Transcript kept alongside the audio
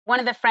one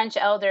of the French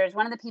elders,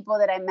 one of the people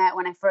that I met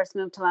when I first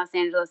moved to Los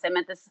Angeles. I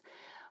met this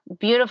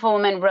beautiful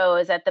woman,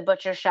 Rose, at the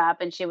butcher shop,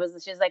 and she's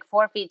like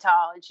 4 feet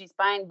tall, and she's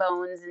buying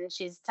bones, and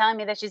she's telling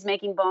me that she's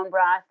making bone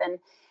broth, and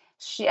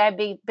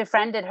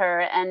befriended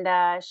her,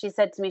 and she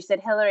said to me, she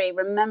said, Hilary,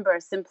 remember,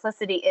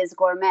 simplicity is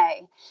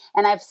gourmet.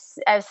 And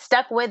I've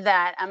stuck with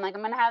that. I'm like,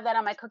 I'm gonna have that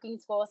on my cooking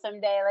school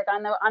someday, like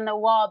on the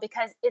wall,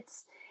 because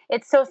it's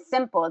so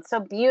simple, it's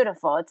so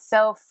beautiful, it's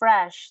so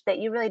fresh that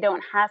you really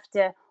don't have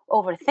to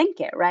overthink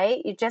it,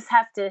 right? You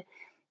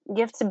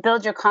have to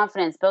build your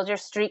confidence, build your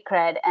street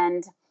cred,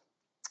 and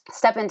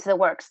step into the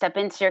work, step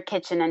into your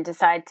kitchen and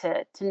decide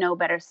to know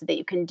better so that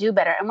you can do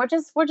better. And we're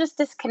just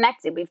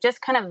disconnected. We've just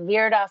kind of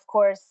veered off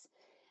course,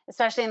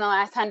 especially in the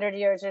last 100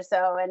 years or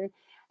so.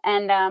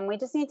 And we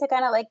just need to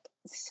kind of like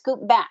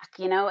scoop back,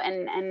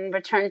 and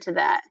return to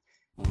that.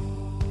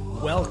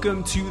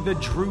 Welcome to the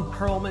Drew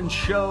Perlman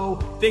Show.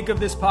 Think of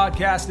this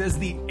podcast as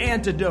the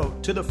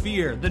antidote to the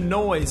fear, the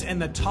noise,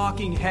 and the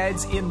talking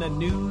heads in the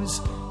news.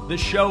 The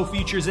show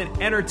features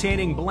an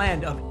entertaining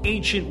blend of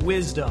ancient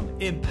wisdom,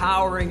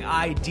 empowering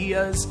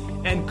ideas,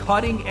 and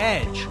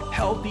cutting-edge,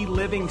 healthy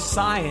living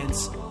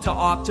science to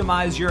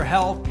optimize your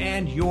health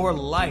and your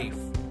life.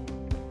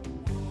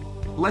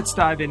 Let's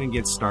dive in and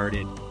get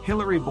started.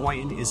 Hilary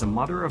Boynton is a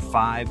mother of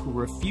 5 who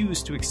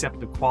refused to accept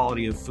the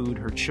quality of food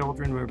her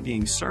children were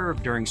being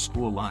served during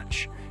school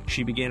lunch.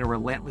 She began a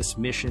relentless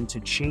mission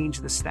to change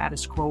the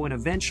status quo and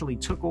eventually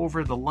took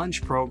over the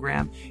lunch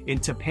program in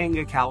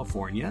Topanga,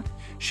 California.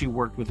 She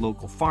worked with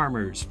local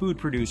farmers, food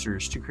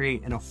producers to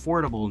create an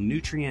affordable,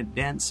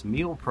 nutrient-dense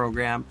meal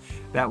program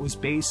that was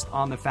based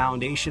on the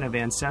foundation of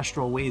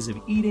ancestral ways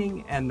of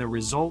eating, and the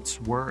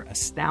results were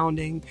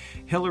astounding.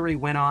 Hilary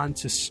went on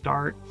to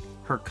start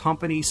her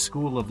company,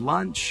 School of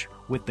Lunch,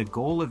 with the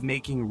goal of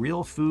making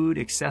real food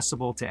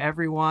accessible to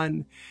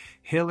everyone.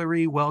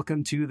 Hilary,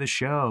 welcome to the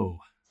show.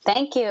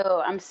 Thank you.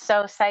 I'm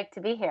so psyched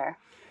to be here.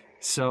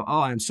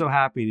 I'm so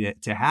happy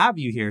to have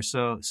you here.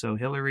 So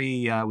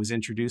Hilary was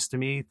introduced to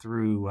me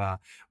through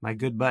my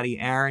good buddy,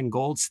 Aaron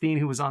Goldstein,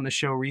 who was on the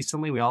show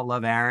recently. We all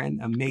love Aaron,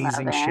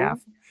 amazing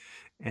chef.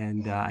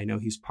 And I know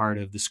he's part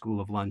of the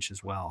School of Lunch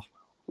as well.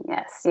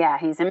 Yes. Yeah.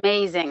 He's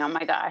amazing. Oh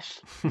my gosh.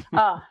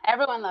 Oh,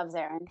 everyone loves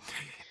Aaron.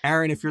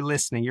 Aaron, if you're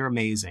listening, you're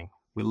amazing.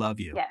 We love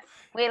you. Yes.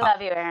 We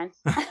love you, Aaron.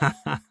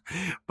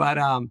 But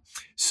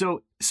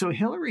so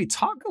Hilary,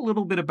 talk a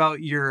little bit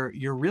about your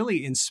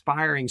really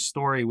inspiring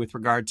story with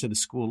regard to the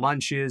school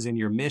lunches and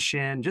your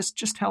mission.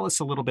 Just tell us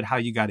a little bit how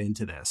you got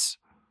into this.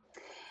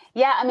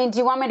 Yeah, I mean, do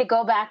you want me to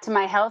go back to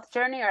my health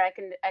journey, or I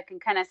can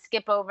kind of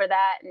skip over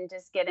that and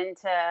just get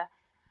into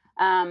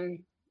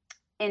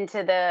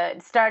the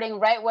starting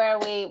right where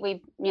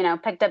we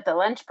picked up the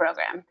lunch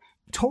program?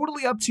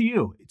 Totally up to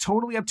you.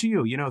 Totally up to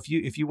you.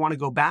 If you want to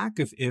go back,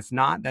 if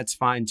not, that's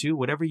fine too.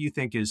 Whatever you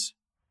think is.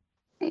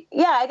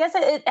 Yeah, I guess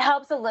it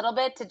helps a little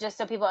bit to just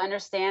so people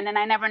understand. And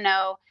I never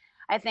know.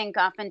 I think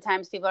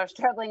oftentimes people are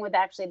struggling with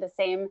actually the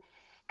same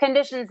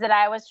conditions that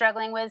I was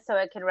struggling with. So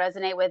it could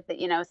resonate with,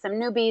 some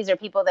newbies or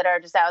people that are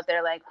just out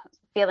there like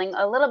feeling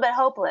a little bit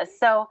hopeless.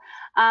 So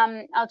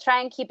I'll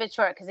try and keep it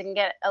short because it can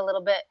get a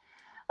little bit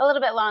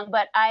long,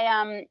 but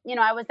I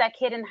was that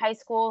kid in high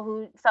school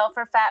who fell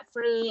for fat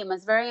free and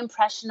was very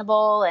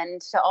impressionable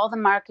and to all the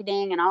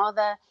marketing and all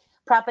the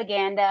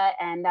propaganda.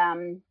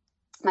 And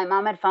my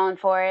mom had fallen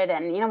for it.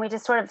 And, we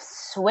just sort of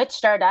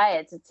switched our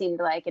diets, it seemed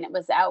like, and it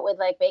was out with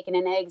like bacon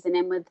and eggs and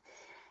in with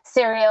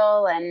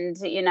cereal and,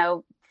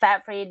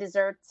 fat free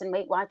desserts and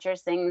Weight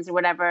Watchers things or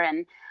whatever.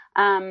 And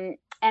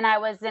I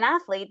was an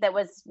athlete that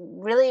was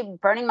really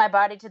burning my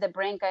body to the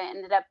brink. I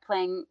ended up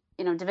playing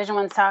Division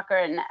I soccer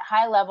and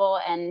high level.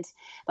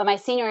 But my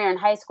senior year in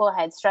high school,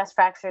 I had stress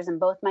fractures in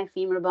both my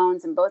femur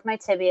bones and both my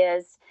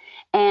tibias.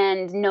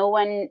 And no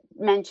one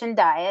mentioned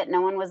diet.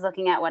 No one was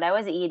looking at what I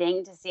was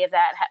eating to see if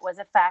that was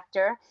a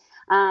factor.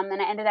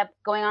 And I ended up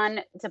going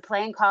on to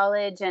play in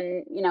college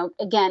and,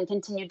 again,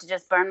 continued to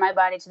just burn my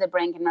body to the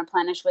brink and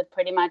replenish with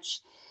pretty much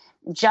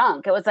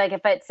junk. It was like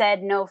if it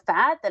said no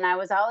fat, then I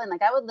was all in.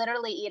 Like I would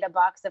literally eat a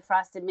box of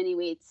Frosted Mini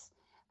Wheats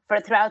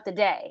throughout the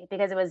day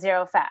because it was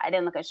 0 fat. I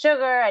didn't look at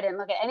sugar. I didn't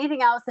look at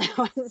anything else that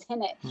was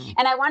in it.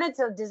 And I wanted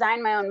to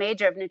design my own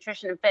major of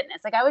nutrition and fitness.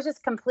 Like I was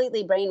just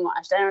completely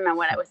brainwashed. I don't know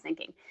what I was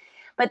thinking.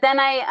 But then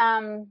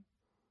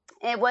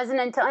it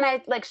wasn't until, and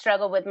I like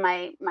struggled with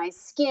my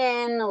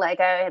skin. Like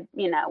I,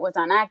 was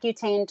on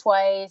Accutane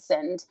twice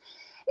and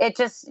it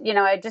just,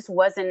 I just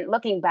wasn't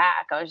looking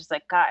back. I was just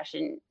like, gosh,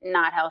 and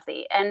not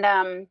healthy.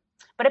 And,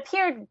 but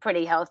appeared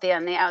pretty healthy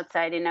on the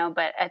outside,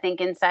 but I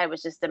think inside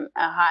was just a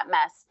hot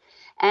mess.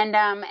 And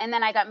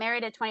then I got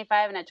married at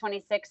 25 and at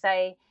 26,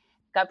 I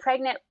got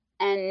pregnant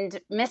and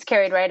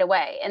miscarried right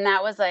away. And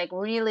that was like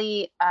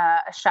really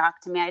a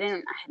shock to me. I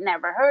had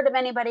never heard of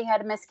anybody who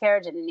had a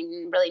miscarriage. I didn't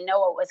even really know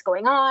what was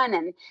going on.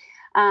 And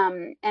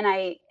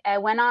I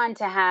went on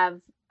to have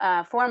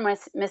 4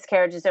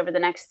 miscarriages over the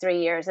next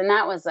 3 years. And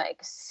that was like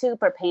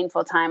super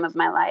painful time of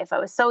my life. I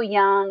was so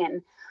young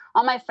and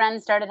all my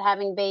friends started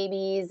having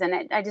babies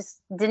and I just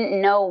didn't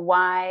know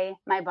why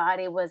my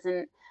body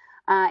wasn't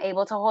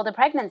able to hold a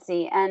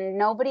pregnancy. And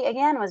nobody,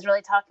 again, was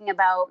really talking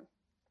about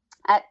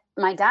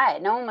my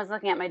diet. No one was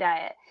looking at my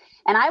diet.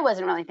 And I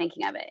wasn't really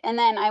thinking of it. And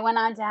then I went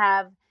on to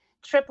have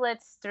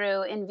triplets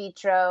through in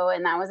vitro,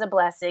 and that was a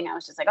blessing. I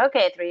was just like,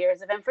 okay, 3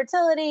 years of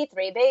infertility,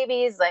 3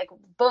 babies, like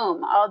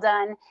boom, all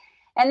done.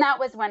 And that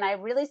was when I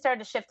really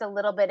started to shift a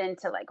little bit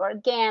into like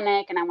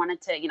organic. And I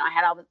wanted to, I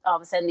had all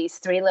of a sudden these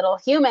 3 little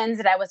humans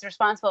that I was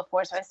responsible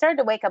for. So I started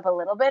to wake up a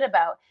little bit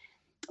about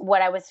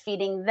what I was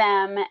feeding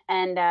them.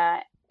 And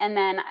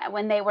then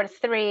when they were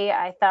 3,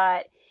 I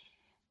thought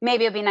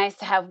maybe it'd be nice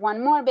to have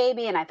one more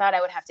baby. And I thought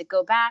I would have to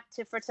go back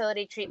to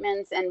fertility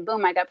treatments, and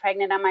boom, I got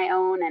pregnant on my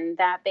own, and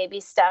that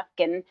baby stuck.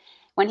 And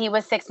when he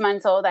was 6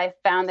 months old, I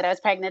found that I was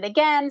pregnant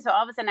again. So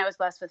all of a sudden I was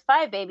blessed with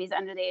 5 babies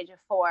under the age of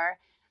 4.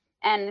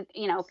 And,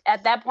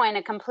 at that point,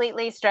 a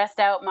completely stressed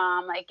out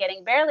mom, like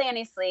getting barely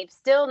any sleep,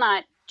 still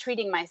not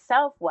treating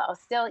myself well,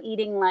 still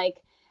eating like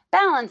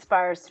balance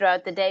bars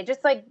throughout the day,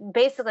 just like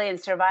basically in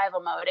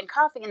survival mode, and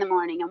coffee in the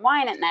morning and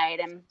wine at night.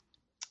 And,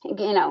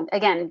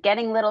 again,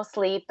 getting little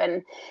sleep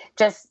and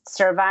just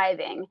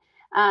surviving.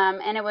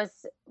 And it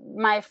was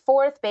my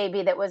 4th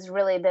baby that was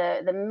really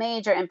the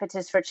major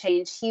impetus for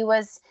change. He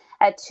was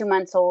at 2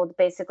 months old,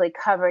 basically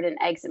covered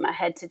in eczema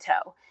head to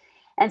toe.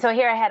 And so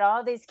here I had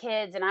all these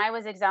kids, and I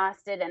was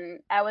exhausted, and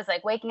I was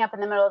like waking up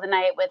in the middle of the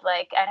night with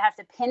like, I'd have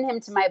to pin him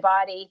to my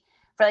body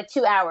for like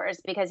 2 hours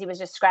because he was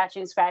just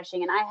scratching.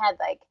 And I had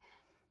like,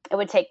 it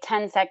would take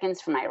 10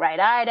 seconds for my right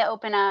eye to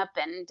open up.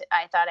 And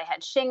I thought I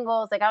had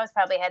shingles. Like I was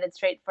probably headed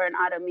straight for an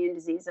autoimmune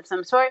disease of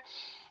some sort.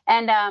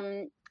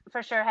 And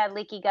for sure had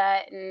leaky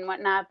gut and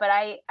whatnot. But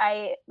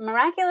I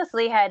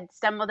miraculously had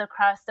stumbled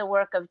across the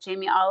work of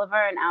Jamie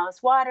Oliver and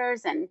Alice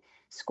Waters and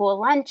school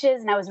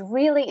lunches. And I was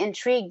really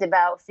intrigued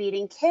about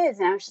feeding kids.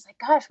 And I was just like,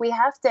 gosh, we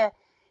have to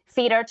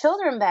feed our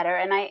children better.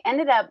 And I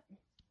ended up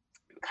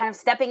kind of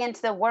stepping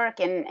into the work.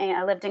 And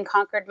I lived in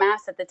Concord,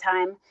 Mass at the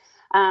time,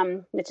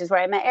 which is where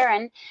I met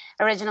Aaron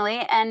originally.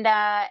 And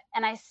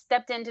I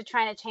stepped into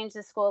trying to change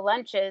the school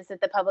lunches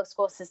at the public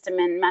school system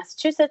in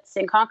Massachusetts,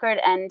 in Concord.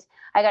 And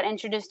I got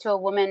introduced to a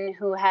woman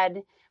who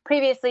had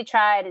previously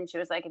tried. And she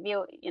was like, if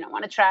you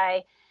want to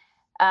try,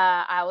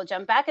 I will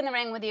jump back in the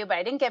ring with you. But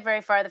I didn't get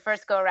very far the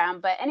first go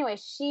around. But anyway,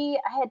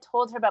 I had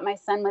told her about my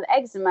son with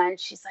eczema, and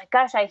she's like,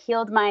 gosh, I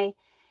healed my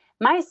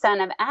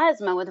son of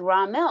asthma with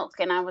raw milk.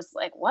 And I was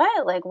like,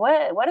 what? Like,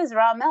 what is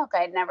raw milk? I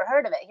had never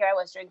heard of it. Here I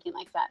was drinking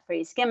like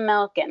fat-free skim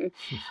milk and,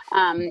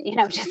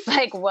 just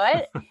like,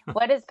 what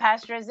is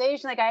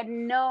pasteurization? Like, I had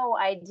no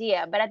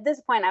idea. But at this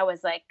point I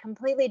was like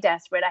completely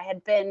desperate. I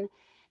had been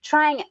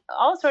trying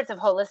all sorts of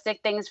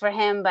holistic things for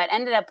him, but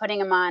ended up putting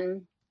him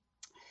on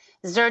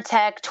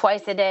Zyrtec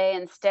twice a day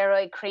and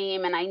steroid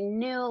cream. And I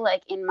knew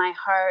like in my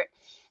heart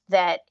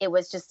that it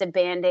was just a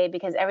Band-Aid,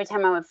 because every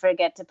time I would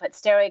forget to put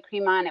steroid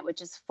cream on, it would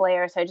just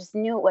flare. So I just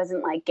knew it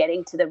wasn't like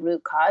getting to the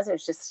root cause. It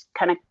was just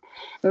kind of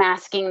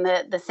masking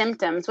the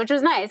symptoms, which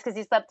was nice because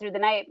he slept through the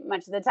night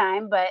much of the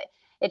time, but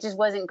it just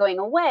wasn't going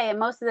away. And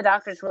most of the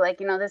doctors were like,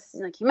 this,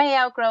 like, you may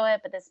outgrow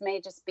it, but this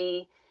may just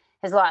be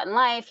his lot in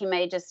life. He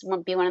may just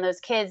be one of those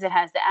kids that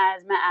has the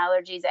asthma,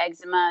 allergies,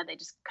 eczema. They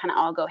just kind of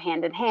all go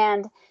hand in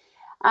hand.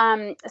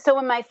 So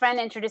when my friend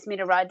introduced me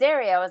to raw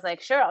dairy, I was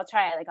like, sure, I'll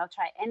try it. Like, I'll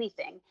try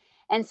anything.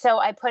 And so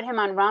I put him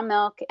on raw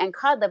milk and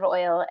cod liver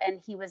oil, and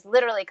he was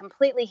literally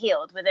completely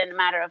healed within a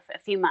matter of a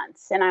few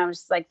months. And I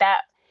was like,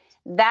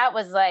 that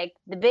was like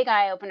the big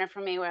eye opener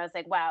for me, where I was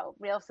like, wow,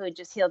 real food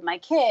just healed my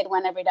kid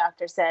when every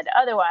doctor said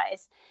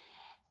otherwise.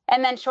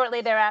 And then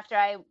shortly thereafter,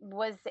 I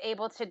was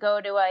able to go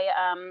to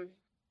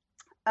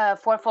a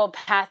Fourfold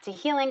Path to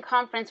Healing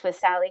conference with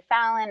Sally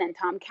Fallon and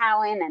Tom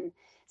Cowan. And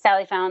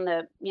Sally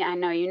Fallon, I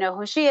know you know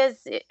who she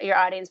is. Your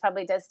audience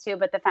probably does too,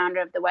 but the founder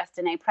of the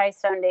Weston A. Price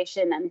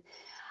Foundation. And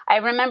I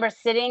remember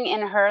sitting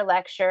in her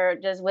lecture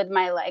just with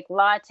my like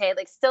latte,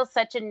 like still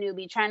such a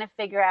newbie, trying to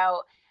figure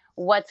out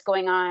what's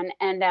going on,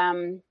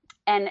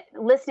 and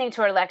listening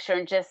to her lecture,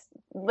 and just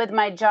with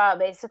my jaw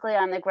basically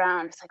on the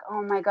ground. It's like,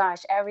 oh my gosh,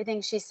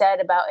 everything she said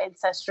about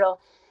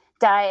ancestral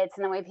diets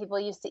and the way people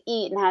used to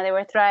eat and how they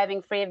were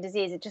thriving free of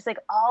disease, it just like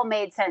all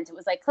made sense. It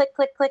was like click,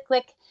 click, click,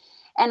 click.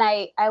 And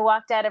I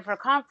walked out of her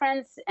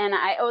conference, and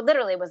I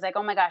literally was like,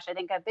 oh my gosh, I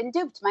think I've been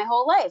duped my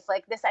whole life.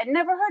 Like this, I'd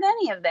never heard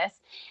any of this.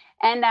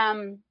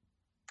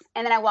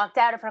 And then I walked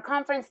out of her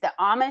conference. The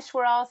Amish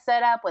were all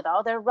set up with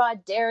all their raw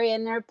dairy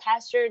and their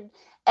pastured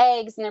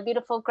eggs and their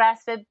beautiful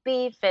grass-fed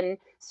beef and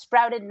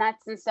sprouted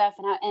nuts and stuff.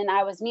 And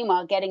I was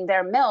meanwhile getting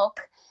their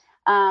milk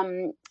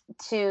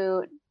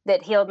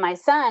that healed my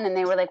son. And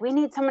they were like, we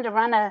need someone to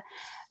run a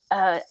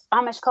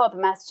Amish co-op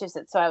in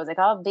Massachusetts. So I was like,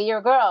 I'll be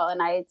your girl.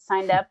 And I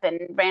signed up and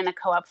ran a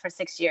co-op for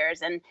 6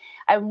 years. And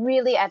I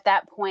really, at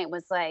that point,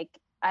 was like,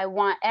 I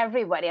want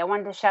everybody. I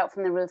wanted to shout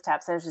from the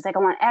rooftops. I was just like, I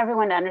want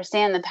everyone to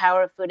understand the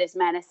power of food as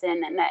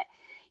medicine, and that,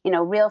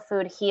 real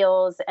food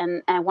heals.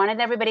 And I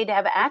wanted everybody to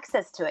have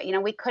access to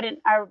it. We couldn't,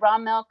 our raw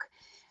milk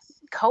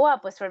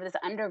co-op was sort of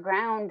this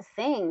underground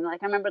thing.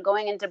 Like I remember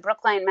going into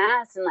Brookline,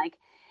 Mass, and like,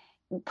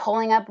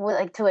 pulling up with,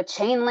 like, to a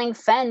chain link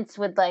fence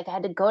with, like, I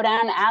had to go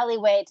down an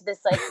alleyway to this,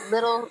 like,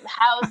 little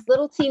house,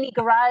 little teeny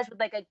garage with,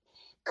 like, a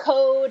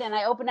code, and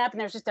I open up and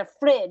there's just a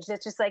fridge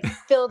that's just, like,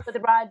 filled with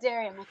raw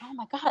dairy. I'm like, oh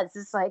my God,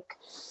 this is like,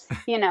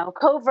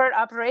 covert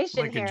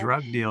operation like here. a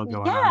drug deal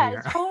going on Yeah, here.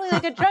 it's totally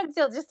like a drug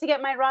deal just to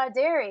get my raw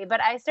dairy.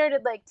 But I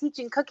started, like,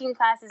 teaching cooking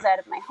classes out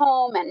of my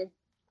home, and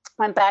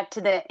went back to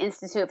the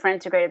Institute for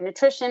Integrative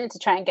Nutrition to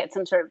try and get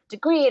some sort of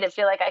degree to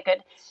feel like I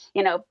could,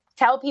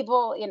 tell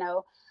people,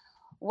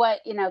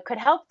 what, could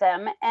help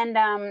them. And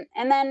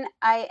then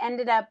I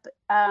ended up,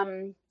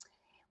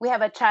 we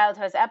have a child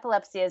who has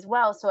epilepsy as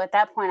well. So at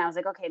that point I was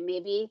like, okay,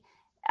 maybe,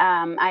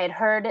 I had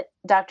heard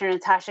Dr.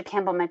 Natasha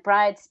Campbell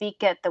McBride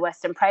speak at the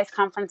Weston Price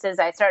conferences.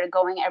 I started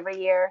going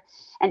every year,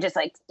 and just,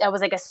 like, I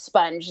was like a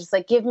sponge, just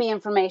like, give me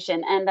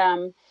information. And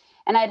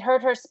I'd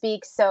heard her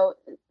speak. So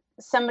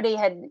somebody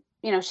had,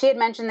 she had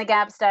mentioned the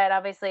GAPS diet,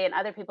 obviously, and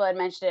other people had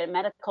mentioned it.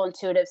 Medical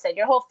Intuitive said,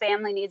 your whole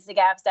family needs the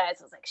GAPS diet.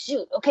 So I was like,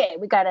 shoot, okay,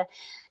 we got to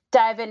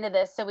dive into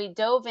this. So we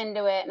dove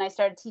into it, and I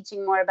started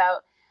teaching more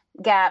about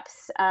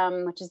GAPS,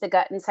 which is the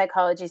gut and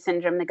psychology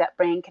syndrome, the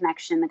gut-brain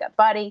connection, the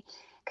gut-body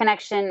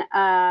connection.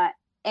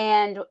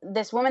 And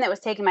this woman that was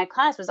taking my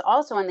class was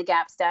also on the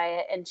GAPS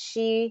diet, and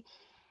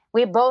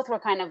we both were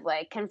kind of,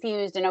 like,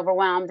 confused and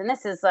overwhelmed. And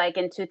this is, like,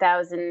 in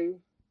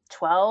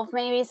 2012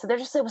 maybe. So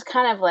it was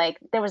kind of like,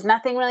 there was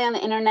nothing really on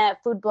the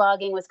internet. Food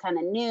blogging was kind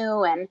of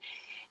new, and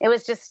it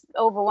was just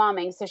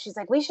overwhelming. So she's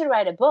like, we should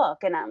write a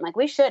book. And I'm like,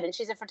 we should. And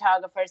she's a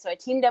photographer. So I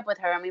teamed up with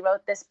her, and we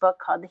wrote this book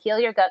called the Heal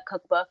Your Gut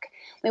Cookbook.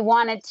 We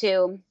wanted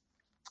to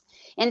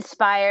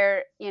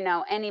inspire,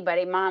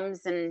 anybody,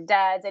 moms and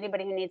dads,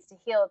 anybody who needs to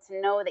heal, to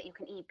know that you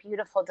can eat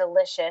beautiful,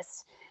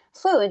 delicious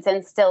foods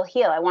and still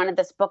heal. I wanted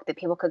this book that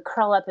people could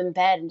curl up in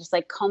bed and just,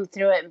 like, comb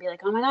through it and be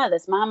like, oh my God,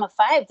 this mom of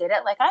 5 did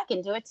it. Like, I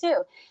can do it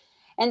too.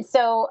 And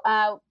so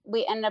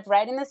we ended up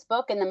writing this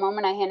book. And the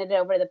moment I handed it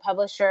over to the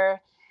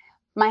publisher,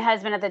 my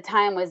husband at the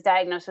time was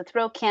diagnosed with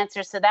throat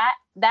cancer. So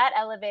that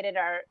elevated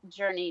our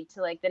journey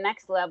to, like, the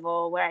next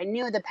level, where I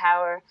knew the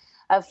power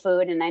of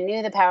food, and I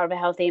knew the power of a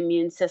healthy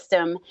immune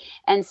system.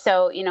 And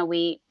so,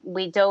 we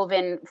dove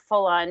in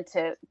full on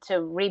to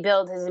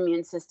rebuild his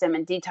immune system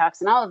and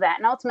detox and all of that.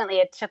 And ultimately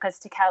it took us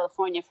to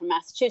California from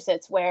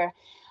Massachusetts, where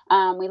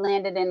we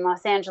landed in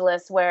Los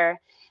Angeles,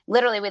 where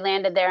literally we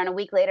landed there, and a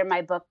week later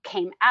my book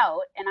came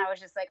out. And I was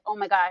just like, oh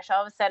my gosh,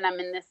 all of a sudden I'm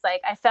in this,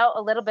 like, I felt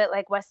a little bit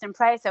like Weston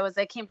Price.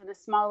 I came from this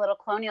small little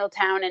colonial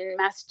town in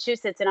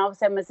Massachusetts, and all of a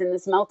sudden was in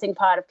this melting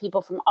pot of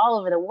people from all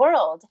over the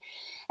world.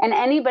 And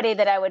anybody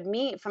that I would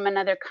meet from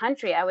another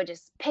country, I would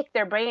just pick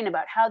their brain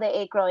about how they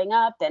ate growing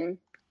up, and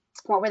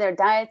what were their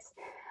diets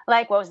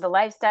like, what was the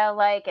lifestyle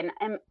like.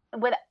 And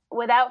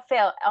without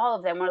fail, all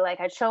of them were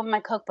like, I'd show them my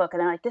cookbook, and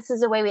they're like, this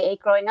is the way we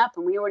ate growing up,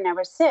 and we were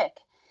never sick.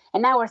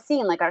 And now we're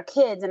seeing, like, our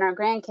kids and our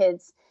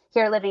grandkids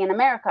here living in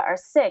America are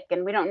sick,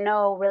 and we don't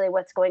know really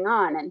what's going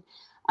on. And,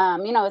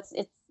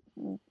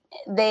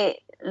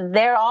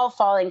 they're all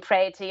falling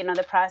prey to,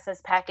 the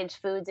processed packaged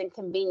foods and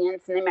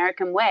convenience in the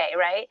American way.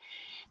 Right.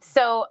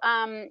 So,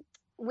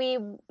 we,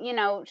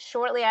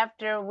 shortly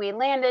after we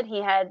landed, he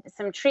had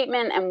some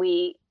treatment, and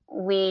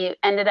we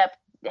ended up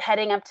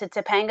heading up to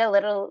Topanga,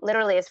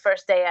 literally his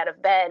first day out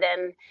of bed.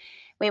 And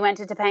we went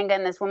to Topanga,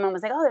 and this woman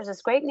was like, oh, there's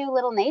this great new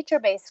little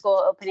nature-based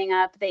school opening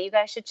up that you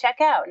guys should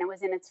check out. And it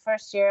was in its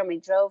first year, and we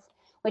drove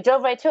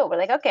right to it. We're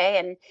like,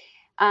 okay.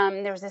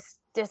 And there was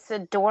this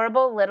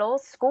adorable little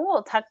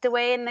school tucked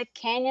away in the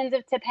canyons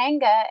of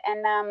Topanga.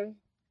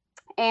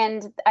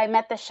 And I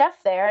met the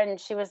chef there, and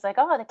she was like,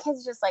 oh, the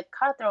kids just, like,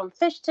 caught their own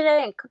fish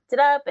today and cooked it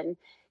up. And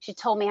she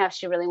told me how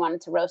she really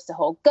wanted to roast a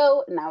whole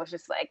goat. And I was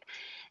just like,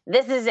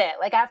 this is it.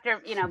 Like,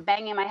 after,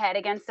 banging my head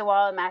against the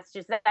wall in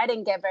Massachusetts, I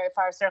didn't get very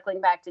far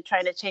circling back to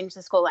try to change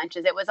the school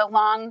lunches. It was a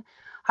long,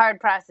 hard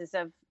process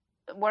of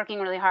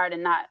working really hard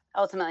and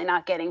ultimately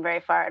not getting very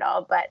far at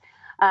all. But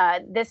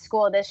this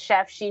school, this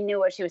chef, she knew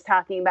what she was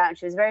talking about, and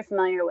she was very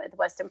familiar with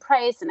Weston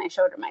Price, and I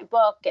showed her my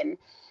book. And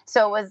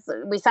so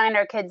we signed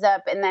our kids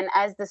up. And then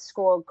as the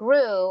school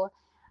grew,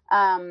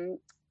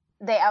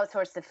 they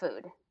outsourced the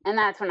food. And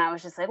that's when I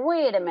was just like,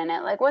 wait a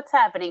minute, like, what's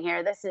happening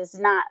here? This is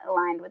not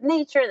aligned with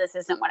nature. This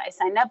isn't what I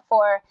signed up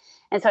for.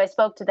 And so I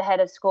spoke to the head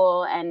of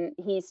school, and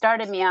he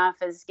started me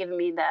off as giving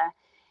me the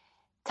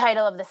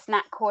title of the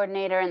snack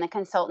coordinator and the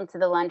consultant to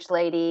the lunch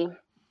lady.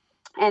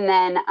 And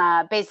then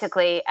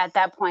basically at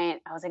that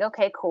point, I was like,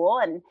 okay, cool.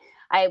 And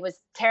I was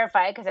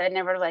terrified because I had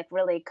never, like,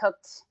 really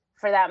cooked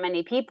for that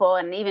many people,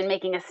 and even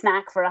making a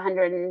snack for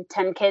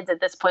 110 kids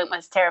at this point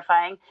was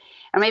terrifying.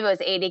 Or maybe it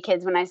was 80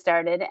 kids when I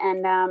started.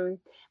 And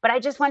but I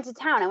just went to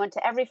town. I went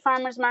to every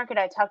farmer's market.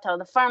 I talked to all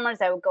the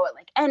farmers. I would go at,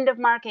 like, end of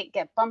market,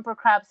 get bumper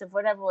crops of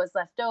whatever was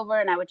left over,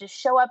 and I would just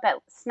show up at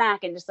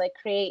snack and just, like,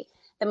 create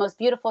the most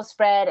beautiful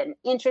spread and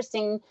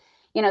interesting,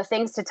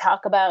 things to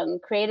talk about,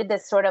 and created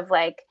this sort of,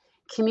 like,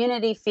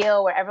 community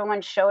feel where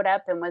everyone showed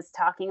up and was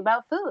talking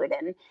about food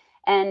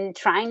and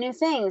trying new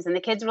things. And the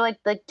kids were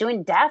like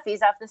doing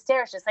daffies off the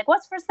stairs, just like,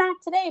 what's for snack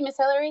today, Miss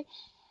Hilary?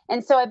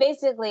 And so I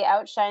basically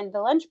outshined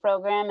the lunch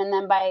program. And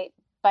then by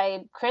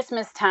by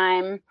Christmas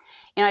time,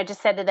 I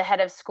just said to the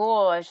head of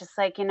school, I was just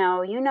like,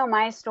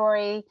 my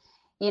story,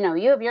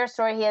 you have your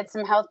story. He had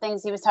some health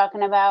things he was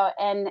talking about.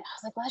 And I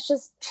was like, let's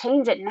just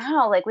change it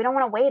now. Like, we don't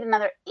want to wait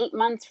another 8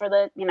 months for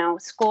the,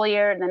 school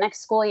year, the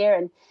next school year.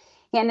 And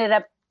he ended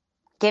up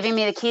giving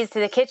me the keys to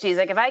the kitchen. He's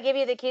like, if I give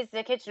you the keys to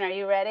the kitchen, are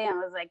you ready? And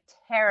I was like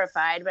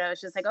terrified, but I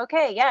was just like,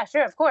 okay, yeah,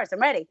 sure. Of course,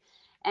 I'm ready.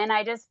 And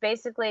I just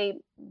basically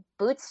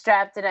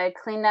bootstrapped it. I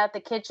cleaned out the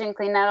kitchen,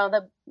 cleaned out all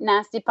the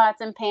nasty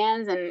pots and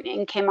pans,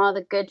 and came all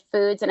the good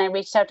foods. And I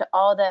reached out to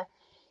all the,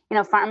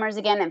 farmers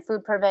again and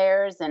food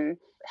purveyors, and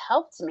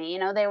helped me.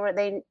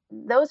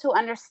 Those who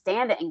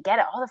understand it and get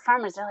it, all the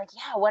farmers, they're like,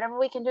 yeah, whatever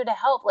we can do to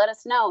help, let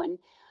us know.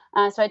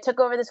 And so I took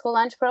over the school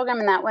lunch program,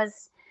 and that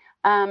was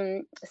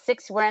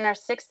we're in our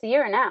 6th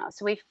year now.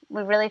 So we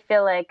really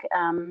feel like,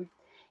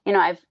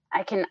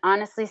 I can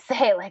honestly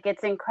say, like,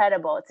 it's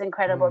incredible. It's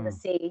incredible to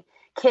see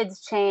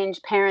kids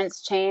change,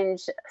 parents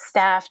change,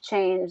 staff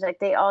change. Like,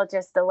 they all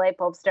just, the light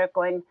bulbs start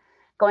going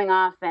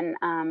off, and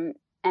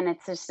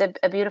it's just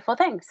a beautiful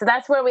thing. So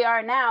that's where we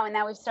are now. And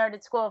now we've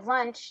started School of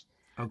Lunch,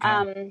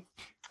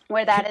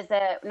 where that is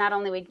not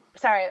only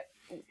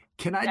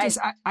Can I just,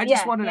 I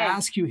just wanted to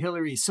ask you,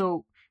 Hilary,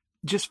 so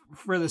just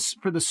for the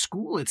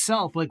school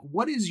itself, like,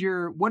 what is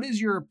your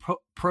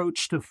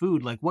approach to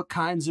food? Like, what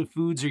kinds of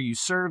foods are you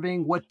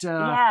serving? What's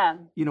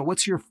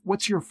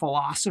your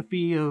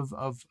philosophy of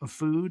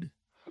food?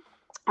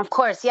 Of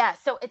course. Yeah.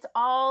 So it's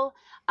all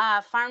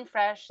farm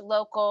fresh,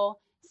 local,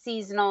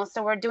 seasonal.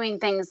 So we're doing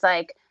things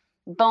like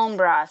bone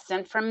broths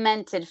and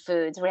fermented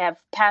foods. We have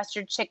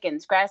pastured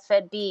chickens,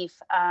 grass-fed beef,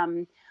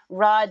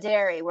 raw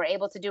dairy. We're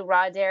able to do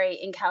raw dairy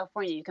in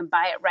California. You can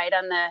buy it right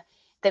on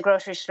the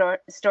grocery store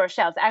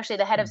shelves. Actually,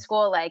 the head of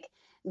school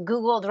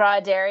Googled raw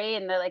dairy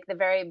in the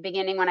very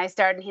beginning when I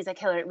started, and he's like,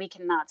 Hilary, we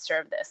cannot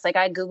serve this. Like,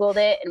 I Googled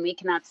it and we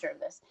cannot serve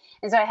this.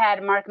 And so I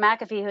had Mark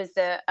McAfee, who's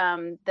the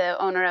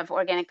owner of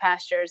Organic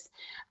Pastures.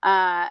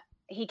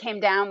 He came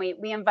down.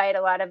 We invite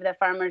a lot of the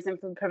farmers and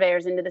food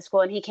purveyors into the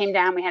school, and he came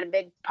down. We had a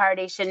big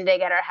party shindig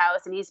at our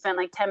house, and he spent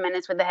like 10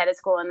 minutes with the head of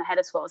school, and the head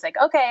of school was like,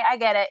 okay, I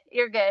get it.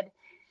 You're good.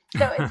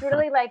 So it's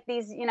really like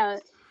these,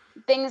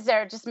 things that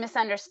are just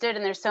misunderstood,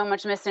 and there's so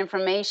much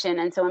misinformation.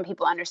 And so when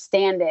people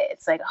understand it,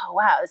 it's like, oh,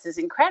 wow, this is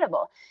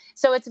incredible.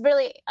 So it's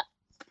really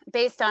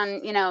based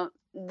on,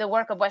 the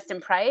work of Weston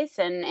Price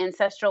and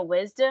ancestral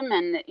wisdom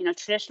and,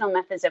 traditional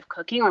methods of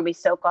cooking, where we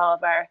soak all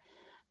of our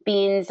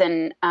beans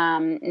and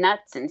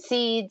nuts and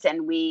seeds,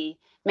 and we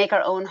make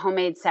our own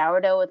homemade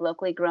sourdough with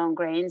locally grown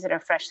grains that are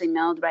freshly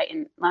milled right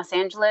in Los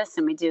Angeles.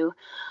 And we do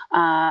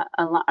our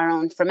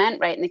own ferment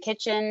right in the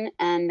kitchen.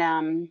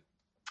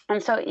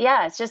 And so,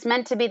 yeah, it's just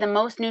meant to be the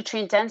most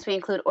nutrient dense. We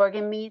include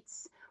organ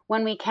meats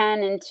when we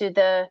can into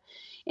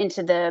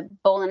the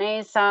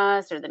bolognese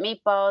sauce or the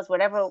meatballs,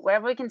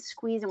 wherever we can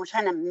squeeze. And we're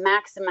trying to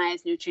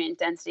maximize nutrient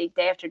density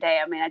day after day.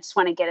 I mean, I just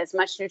want to get as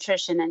much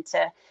nutrition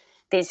into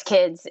these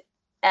kids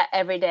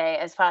every day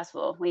as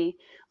possible. We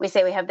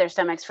say we have their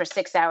stomachs for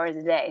 6 hours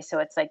a day. So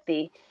it's like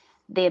the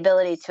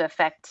ability to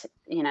affect,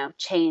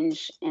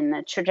 change in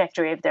the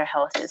trajectory of their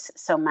health is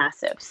so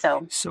massive.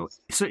 So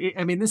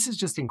I mean, this is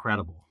just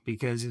incredible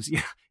because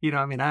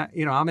I'm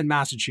in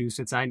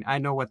Massachusetts. I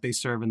know what they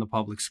serve in the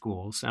public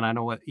schools, and I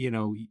know what,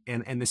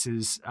 and this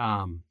is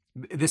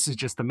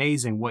just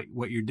amazing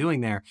what you're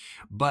doing there.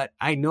 But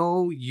I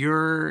know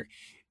your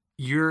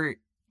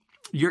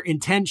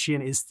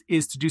intention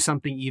is to do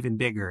something even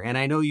bigger. And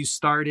I know you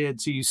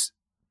started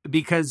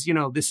because,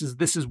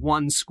 this is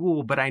one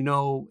school, but I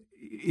know,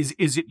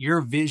 is it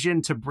your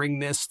vision to bring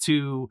this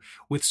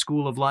with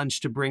School of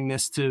Lunch, to bring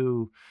this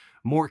to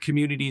more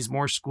communities,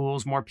 more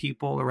schools, more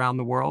people around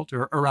the world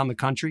or around the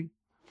country?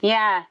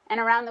 Yeah. And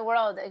around the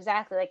world.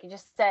 Exactly. Like you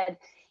just said.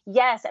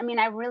 Yes. I mean,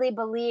 I really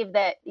believe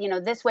that,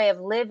 this way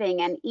of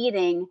living and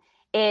eating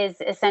is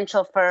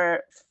essential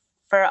for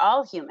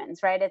all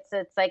humans, right?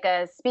 It's like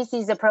a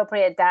species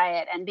appropriate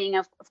diet, and being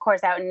of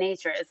course out in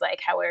nature is like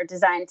how we're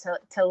designed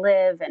to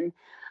live, and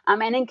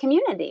in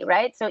community,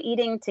 right? So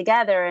eating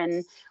together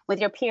and with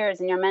your peers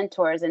and your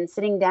mentors, and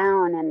sitting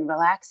down and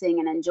relaxing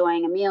and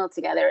enjoying a meal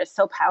together is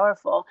so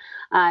powerful,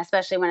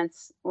 especially when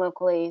it's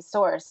locally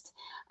sourced.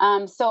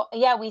 So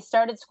yeah, we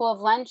started School of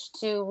Lunch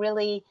to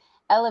really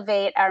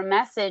elevate our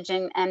message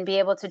and be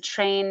able to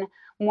train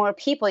more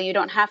people. You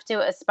don't have to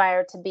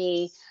aspire to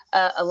be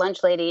a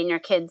lunch lady in your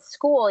kid's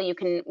school. You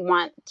can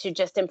want to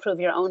just improve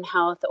your own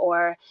health,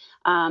 or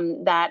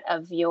that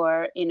of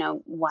your,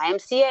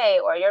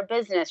 YMCA or your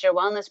business, your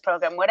wellness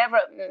program, whatever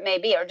it may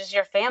be, or just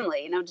your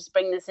family. Just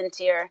bring this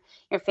into your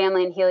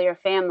family and heal your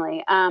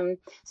family.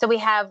 So we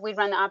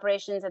run the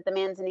operations at the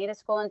Manzanita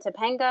School in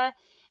Topanga,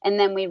 and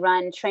then we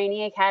run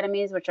trainee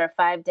academies, which are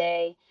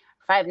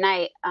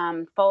 5-night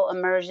full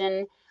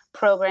immersion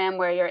program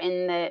where you're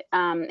in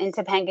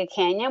Topanga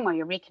Canyon, where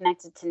you're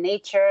reconnected to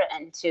nature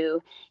and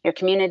to your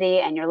community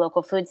and your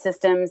local food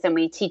systems. And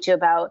we teach you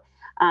about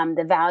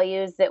the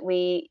values that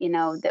we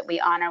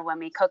honor when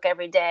we cook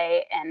every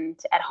day, and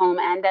at home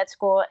and at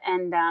school.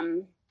 And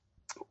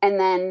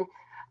then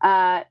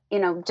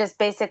just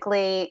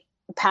basically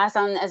pass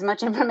on as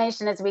much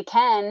information as we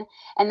can,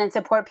 and then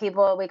support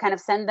people. We kind of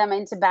send them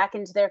back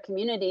into their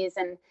communities,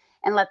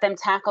 and let them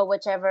tackle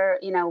whichever,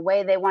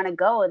 way they want to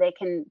go. They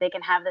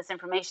can have this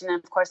information,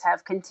 and of course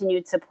have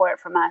continued support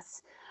from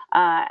us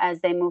as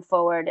they move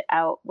forward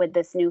out with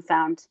this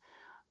newfound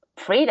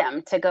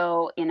freedom to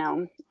go,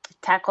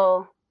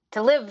 tackle,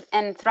 to live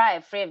and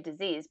thrive free of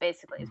disease,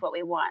 basically, is what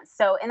we want.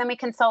 So, and then we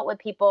consult with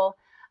people,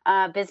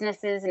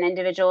 businesses and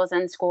individuals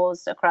and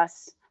schools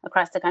across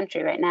the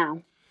country right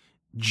now.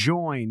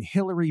 Join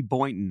Hilary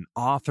Boynton,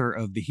 author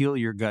of the Heal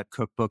Your Gut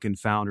Cookbook and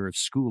founder of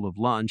School of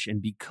Lunch,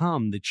 and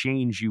become the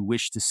change you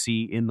wish to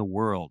see in the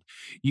world.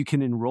 You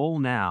can enroll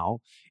now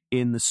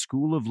in the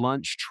School of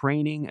Lunch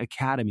Training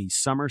Academy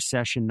Summer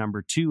Session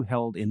number 2,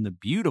 held in the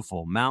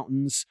beautiful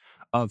mountains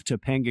of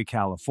Topanga,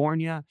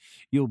 California.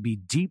 You'll be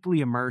deeply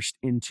immersed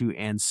into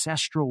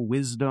ancestral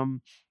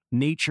wisdom,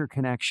 nature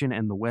connection,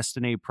 and the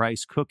Weston A.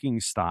 Price cooking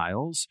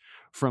styles,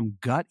 from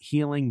gut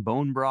healing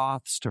bone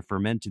broths to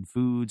fermented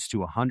foods to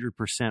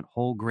 100%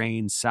 whole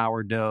grain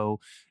sourdough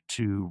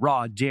to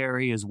raw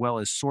dairy, as well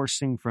as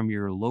sourcing from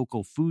your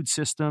local food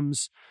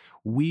systems.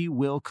 We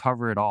will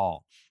cover it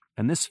all.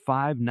 And this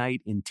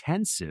 5-night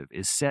intensive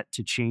is set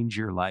to change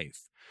your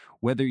life.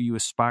 Whether you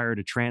aspire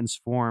to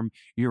transform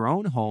your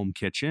own home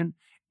kitchen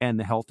and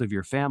the health of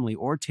your family,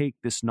 or take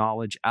this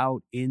knowledge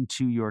out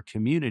into your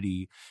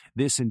community,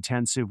 this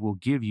intensive will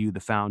give you the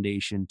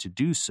foundation to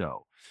do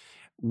so.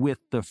 With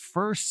the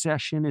first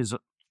session is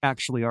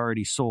actually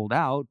already sold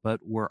out, but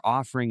we're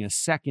offering a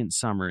second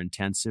summer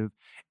intensive,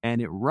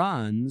 and it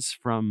runs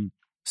from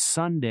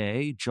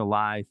Sunday,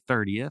 July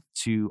 30th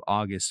to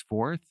August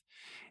 4th.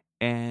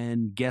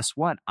 And guess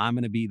what? I'm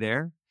going to be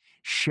there.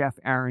 Chef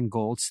Aaron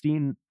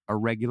Goldstein, a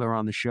regular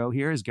on the show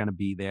here, is going to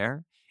be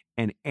there.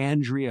 And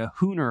Andrea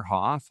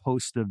Hoonerhoff,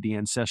 host of the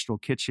Ancestral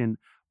Kitchen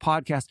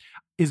podcast,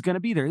 is going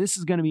to be there. This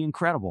is going to be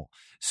incredible.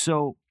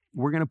 So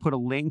we're going to put a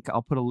link.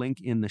 I'll put a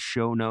link in the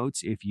show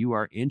notes if you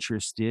are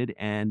interested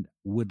and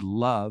would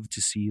love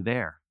to see you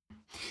there.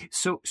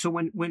 So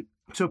when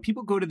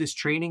people go to this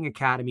training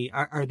academy,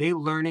 are they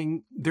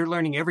learning? They're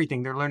learning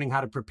everything. They're learning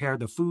how to prepare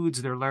the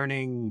foods. They're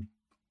learning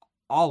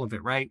all of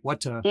it, right?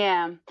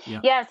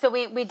 Yeah. So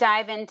we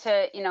dive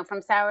into,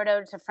 from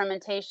sourdough to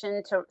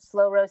fermentation to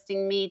slow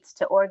roasting meats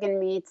to organ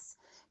meats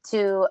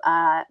to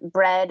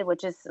bread,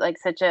 which is like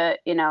such a,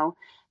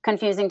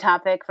 confusing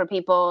topic for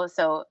people.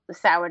 So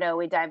sourdough,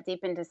 we dive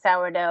deep into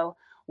sourdough.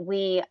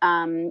 We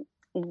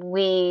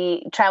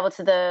travel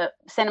to the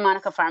Santa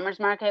Monica Farmers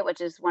Market, which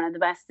is one of the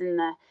best in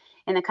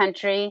the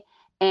country,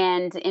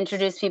 and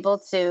introduce people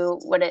to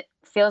what it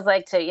feels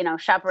like to,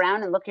 shop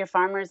around and look your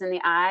farmers in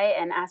the eye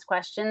and ask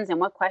questions, and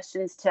what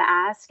questions to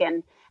ask,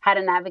 and how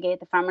to navigate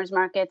the farmers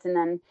markets, and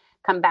then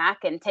come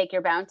back and take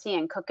your bounty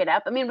and cook it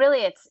up. I mean,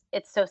 really,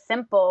 it's so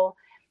simple.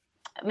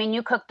 I mean,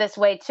 you cook this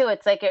way too.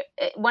 It's like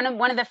one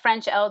of the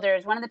French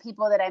elders, one of the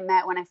people that I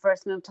met when I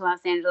first moved to Los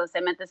Angeles. I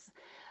met this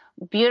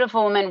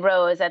beautiful woman,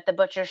 Rose, at the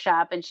butcher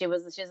shop, and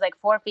she's like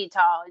 4 feet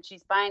tall, and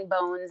she's buying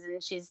bones,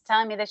 and she's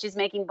telling me that she's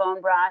making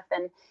bone broth,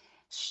 and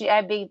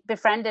I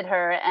befriended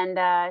her,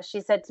 and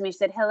she said to me,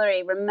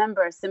 Hilary,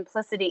 remember,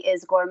 simplicity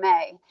is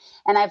gourmet.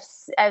 And I've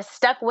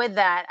stuck with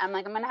that. I'm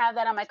like, I'm going to have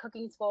that on my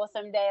cooking school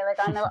someday,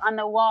 like on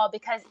the wall,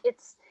 because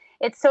it's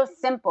so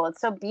simple. It's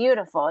so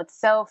beautiful. It's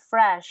so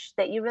fresh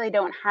that you really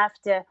don't have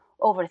to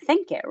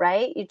overthink it,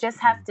 right? You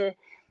just have to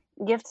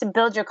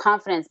build your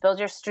confidence, build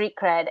your street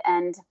cred,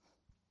 and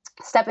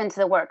step into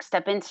the work,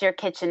 step into your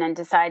kitchen, and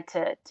decide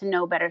to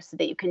know better so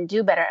that you can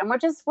do better. And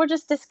we're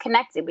just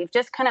disconnected. We've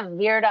just kind of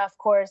veered off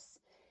course,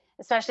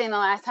 especially in the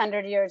last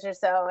 100 years or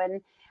so.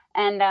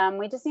 And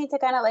we just need to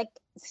kind of like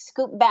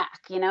scoop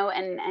back,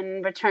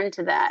 and return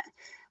to that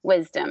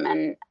wisdom,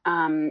 and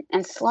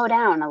slow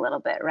down a little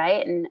bit,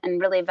 right? And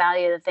really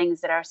value the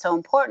things that are so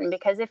important.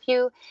 Because if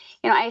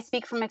I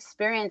speak from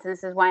experience, and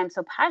this is why I'm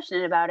so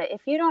passionate about it.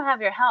 If you don't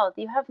have your health,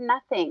 you have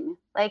nothing.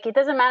 Like, it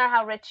doesn't matter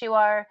how rich you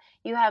are,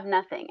 you have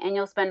nothing. And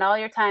you'll spend all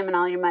your time and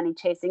all your money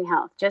chasing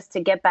health just to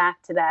get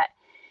back to that,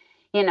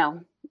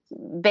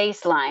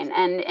 baseline.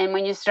 And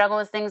when you struggle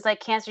with things like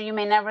cancer, you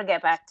may never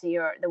get back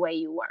to the way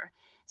you were.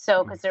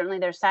 So, because certainly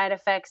there's side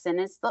effects, and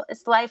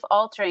it's life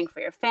altering for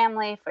your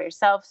family, for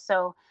yourself.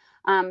 So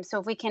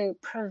if we can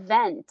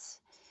prevent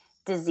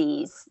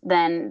disease,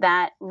 then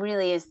that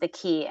really is the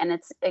key. And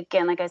it's,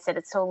 again, like I said,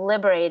 it's so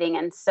liberating,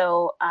 and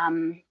so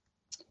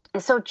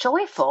it's so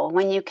joyful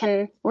when you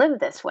can live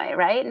this way,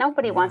 right?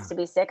 Nobody wants to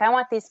be sick. I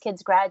want these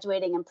kids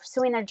graduating and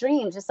pursuing their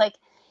dreams, just like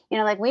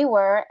we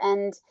were,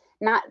 and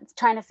not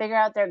trying to figure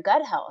out their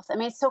gut health. I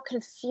mean, it's so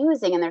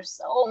confusing, and there's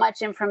so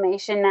much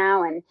information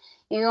now, and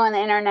you go on the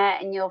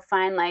internet and you'll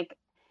find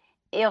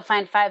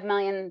 5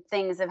 million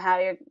things of how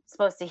you're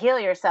supposed to heal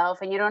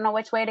yourself, and you don't know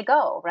which way to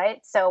go,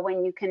 right? So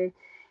when you can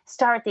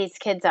start these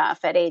kids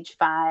off at age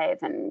 5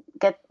 and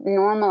get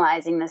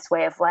normalizing this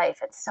way of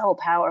life, it's so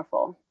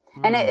powerful.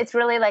 And it's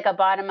really like a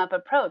bottom-up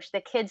approach. The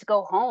kids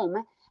go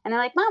home And they're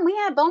like, Mom, we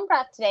had bone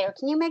broth today, or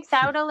can you make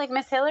sourdough like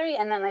Miss Hilary?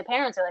 And then my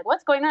parents are like,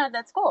 what's going on at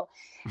that school?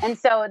 And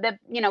so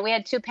we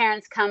had 2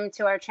 parents come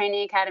to our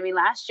training academy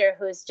last year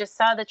who just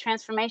saw the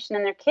transformation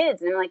in their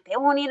kids, and they're like, they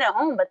won't eat at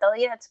home, but they'll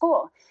eat at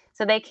school.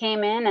 So they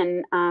came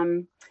in,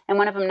 and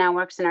one of them now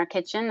works in our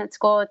kitchen at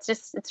school.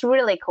 It's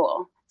really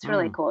cool. It's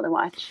really cool to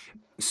watch.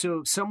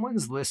 So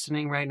someone's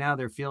listening right now,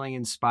 they're feeling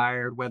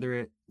inspired,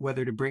 whether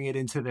to bring it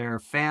into their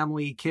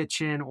family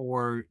kitchen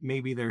or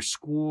maybe their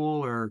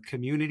school or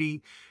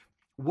community.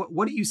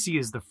 What do you see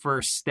as the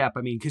first step?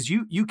 I mean, because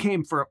you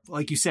came for,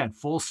 like you said,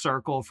 full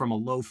circle from a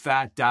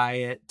low-fat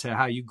diet to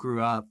how you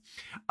grew up.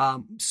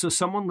 So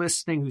someone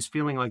listening who's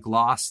feeling like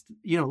lost,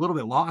 a little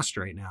bit lost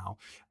right now,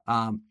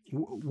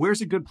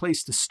 where's a good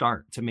place to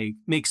start to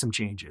make some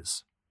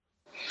changes?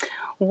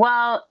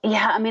 Well,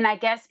 yeah, I mean, I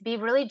guess be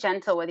really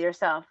gentle with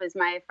yourself is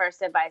my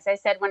first advice. I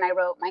said when I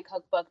wrote my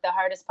cookbook, the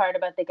hardest part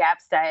about the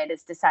GAPS diet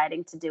is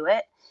deciding to do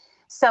it.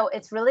 So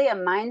it's really a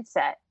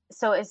mindset.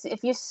 So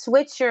if you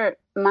switch your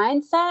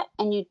mindset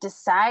and you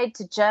decide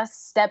to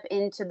just step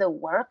into the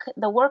work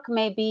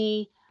may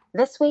be,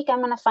 this week I'm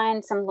going to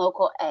find some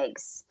local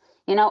eggs,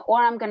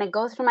 or I'm going to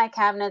go through my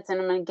cabinets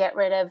and I'm going to get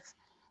rid of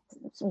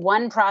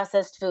one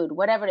processed food,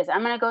 whatever it is.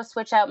 I'm going to go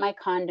switch out my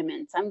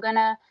condiments. I'm going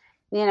to,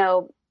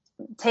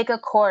 take a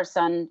course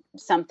on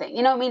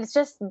something. I mean, it's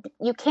just,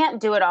 you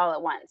can't do it all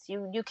at once.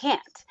 You can't.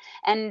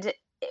 And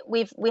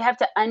we have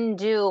to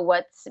undo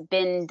what's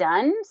been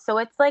done. So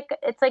it's like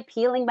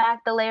peeling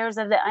back the layers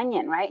of the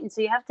onion, right? And so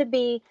you have to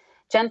be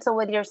gentle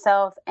with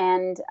yourself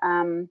and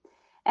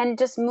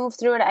just move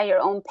through it at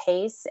your own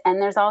pace.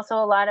 And there's also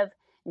a lot of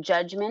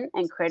judgment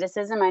and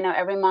criticism. I know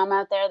every mom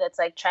out there that's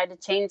like tried to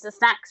change the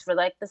snacks for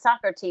like the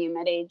soccer team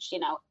at age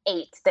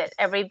 8, that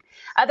every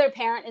other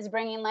parent is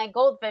bringing like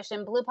goldfish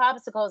and blue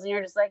popsicles, and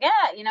you're just like,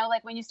 yeah,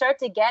 like when you start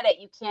to get it,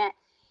 you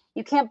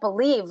can't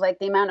believe like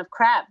the amount of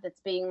crap that's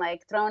being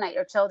like thrown at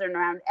your children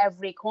around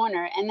every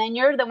corner, and then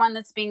you're the one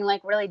that's being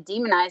like really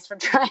demonized for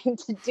trying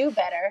to do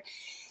better.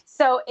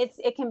 So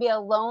it can be a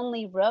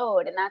lonely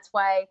road, and that's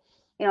why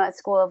at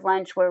School of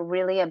Lunch, we're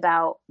really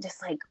about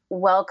just like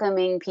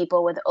welcoming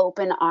people with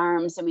open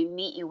arms, and we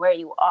meet you where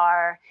you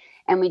are.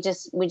 And we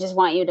just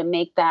want you to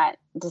make that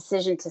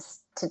decision to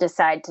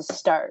decide to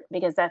start,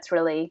 because that's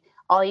really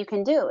all you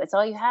can do. It's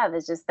all you have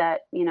is just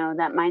that,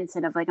 that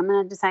mindset of like, I'm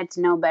going to decide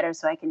to know better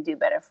so I can do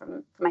better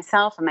for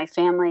myself and my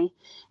family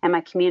and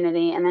my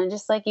community. And then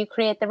just like you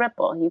create the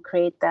ripple, you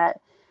create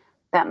that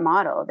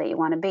model that you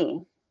want to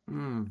be.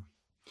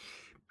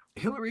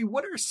 Hilary,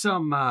 what are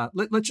some,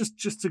 let's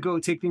just to go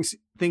take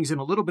things in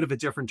a little bit of a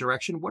different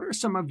direction. What are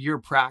some of your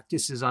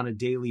practices on a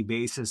daily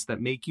basis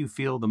that make you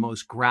feel the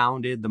most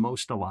grounded, the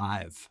most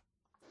alive?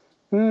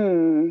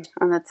 Oh,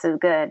 that's so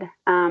good.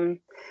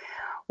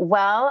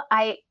 Well,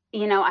 I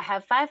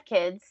have 5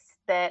 kids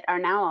that are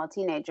now all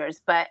teenagers,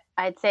 but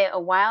I'd say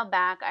a while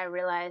back, I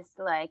realized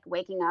like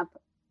waking up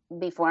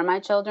before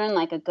my children,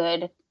 like a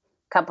good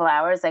couple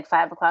hours, like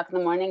 5 o'clock in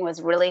the morning,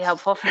 was really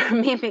helpful for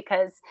me,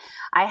 because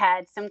I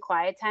had some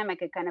quiet time. I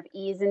could kind of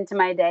ease into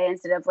my day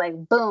instead of like,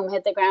 boom,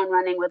 hit the ground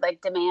running with like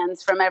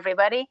demands from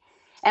everybody.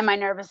 And my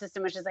nervous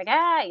system was just like,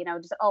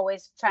 just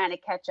always trying to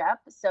catch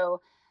up.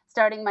 So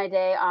starting my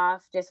day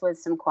off just with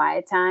some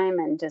quiet time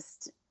and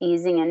just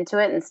easing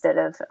into it instead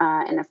of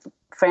in a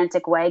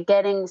frantic way.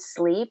 Getting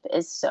sleep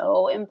is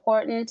so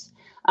important.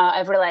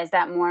 I've realized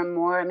that more and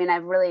more. I mean,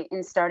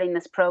 in starting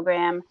this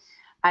program,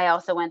 I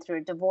also went through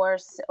a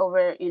divorce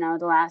over, the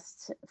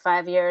last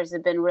 5 years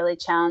have been really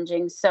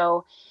challenging.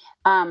 So,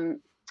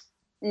 working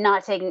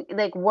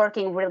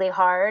really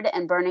hard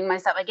and burning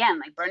myself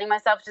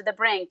to the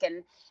brink,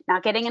 and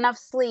not getting enough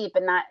sleep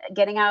and not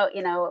getting out,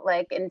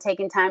 and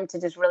taking time to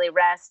just really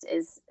rest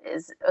is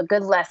a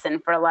good lesson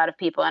for a lot of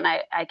people. And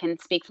I can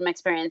speak from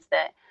experience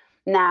that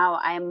now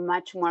I am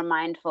much more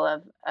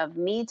mindful of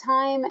me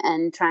time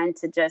and trying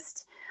to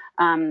just,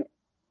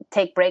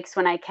 take breaks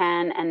when I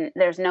can. And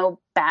there's no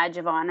badge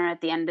of honor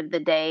at the end of the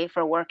day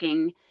for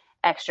working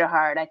extra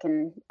hard. I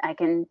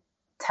can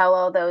tell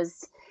all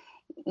those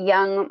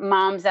young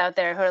moms out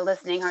there who are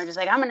listening, who are just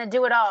like, I'm going to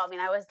do it all. I mean,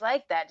 I was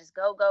like that, just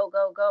go, go,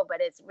 go, go.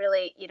 But it's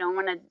really, you don't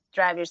want to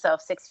drive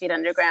yourself 6 feet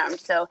underground.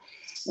 So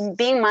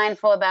being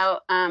mindful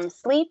about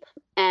sleep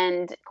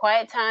and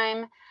quiet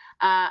time.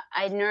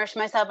 I nourish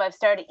myself. I've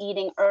started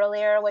eating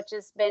earlier, which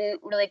has been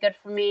really good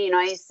for me.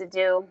 I used to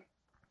do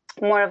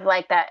more of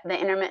like the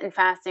intermittent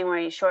fasting where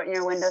you shorten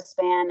your window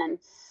span. And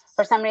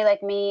for somebody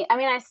like me, I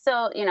mean, I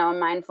still, I'm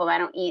mindful. I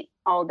don't eat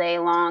all day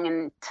long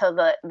until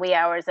the wee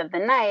hours of the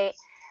night,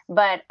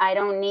 but I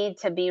don't need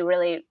to be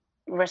really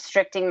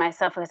restricting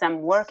myself because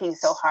I'm working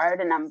so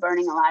hard and I'm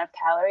burning a lot of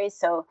calories.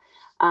 So,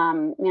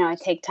 I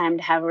take time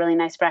to have a really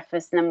nice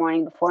breakfast in the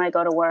morning before I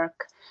go to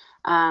work.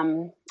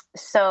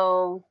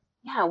 So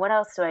yeah, what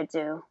else do I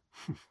do?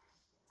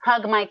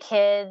 Hug my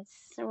kids,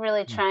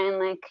 really try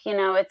and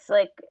it's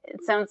like,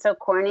 it sounds so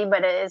corny,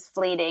 but it is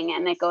fleeting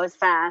and it goes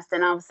fast.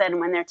 And all of a sudden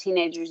when they're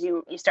teenagers,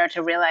 you start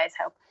to realize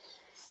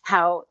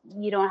how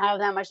you don't have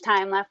that much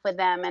time left with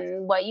them,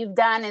 and what you've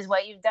done is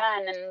what you've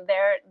done, and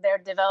they're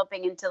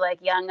developing into like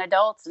young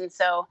adults. And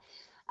so,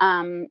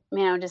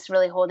 just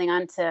really holding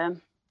on to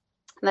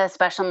the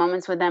special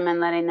moments with them and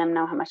letting them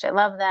know how much I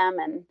love them.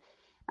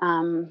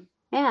 And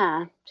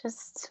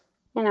just,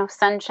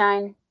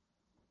 sunshine,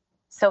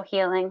 so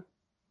healing.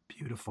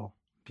 Beautiful.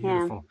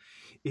 Yeah.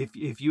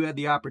 If you had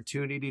the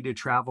opportunity to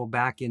travel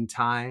back in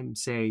time,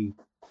 say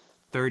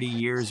 30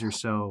 years or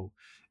so,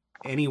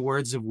 any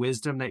words of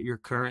wisdom that your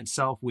current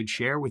self would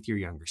share with your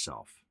younger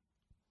self?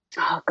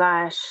 Oh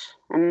gosh.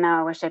 And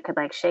now I wish I could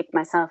shake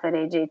myself at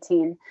age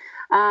 18.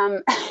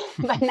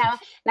 But now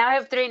I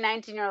have 3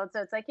 19-year-olds.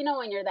 So it's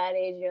when you're that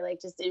age, you're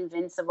just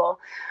invincible.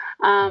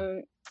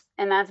 And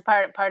that's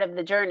part of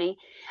the journey.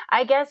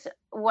 I guess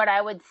what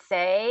I would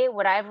say,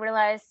 what I've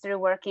realized through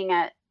working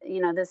at,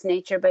 this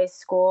nature-based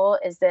school,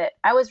 is that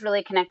I was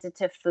really connected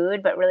to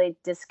food, but really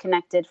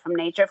disconnected from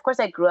nature. Of course,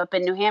 I grew up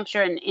in New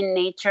Hampshire and in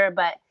nature,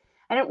 but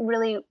I didn't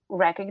really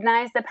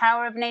recognize the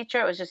power of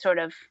nature. It was just sort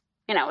of,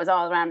 it was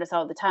all around us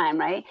all the time,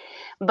 right?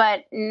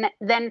 But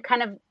then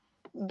kind of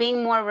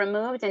being more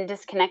removed and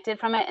disconnected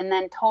from it and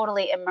then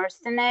totally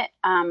immersed in it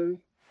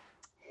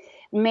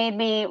made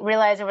me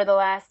realize over the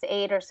last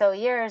 8 or so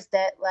years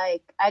that,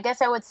 I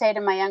guess I would say to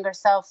my younger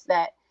self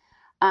that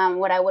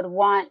what I would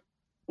want,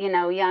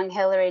 young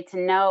Hilary to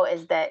know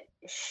is that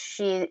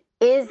she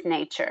is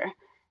nature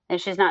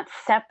and she's not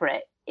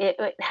separate. It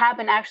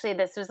happened, actually,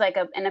 this was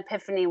an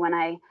epiphany when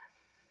I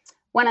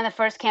went on the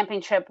first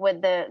camping trip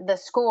with the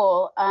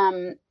school.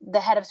 The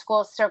head of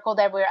school circled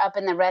we were up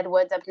in the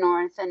redwoods up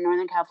north in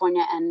Northern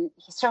California, and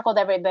he circled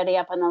everybody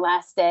up on the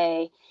last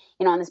day,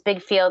 on this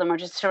big field, and we're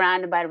just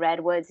surrounded by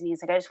redwoods. And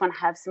he's like, I just want to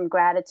have some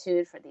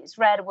gratitude for these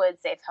redwoods.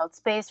 They've held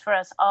space for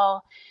us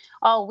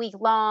all week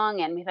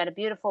long, and we've had a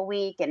beautiful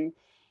week. And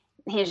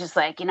he's just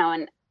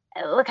and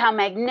look how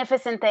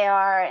magnificent they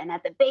are. And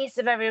at the base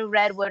of every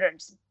redwood are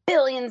just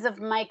billions of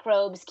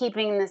microbes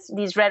keeping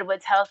these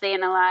redwoods healthy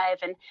and alive.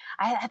 And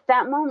at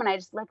that moment, I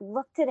just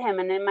looked at him,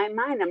 and in my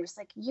mind, I'm just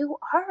you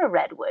are a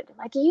redwood.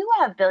 You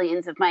have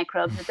billions of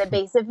microbes at the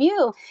base of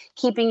you,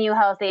 keeping you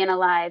healthy and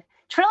alive.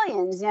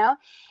 Trillions,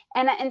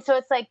 And so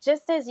it's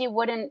just as you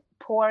wouldn't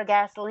pour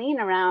gasoline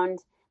around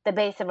the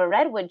base of a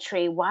redwood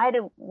tree, why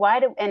do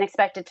and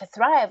expect it to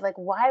thrive?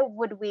 Why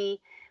would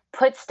we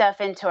put stuff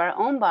into our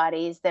own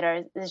bodies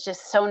that is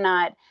just so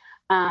not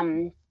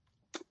in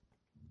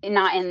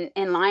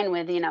line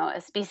with,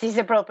 a species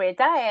appropriate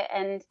diet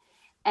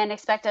and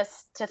expect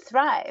us to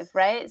thrive,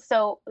 right?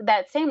 So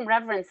that same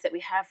reverence that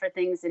we have for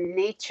things in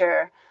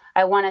nature,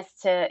 I want us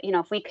to,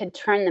 if we could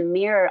turn the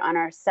mirror on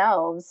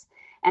ourselves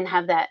and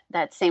have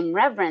that same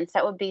reverence,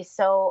 that would be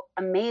so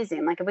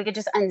amazing. If we could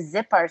just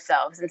unzip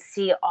ourselves and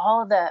see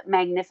all the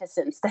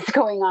magnificence that's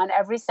going on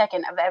every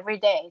second of every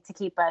day to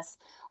keep us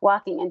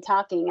walking and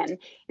talking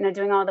and,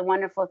 doing all the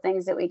wonderful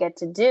things that we get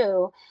to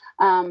do.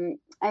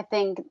 I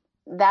think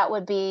that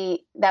would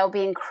be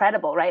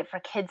incredible, right? For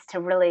kids to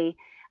really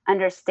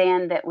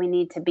understand that we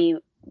need to be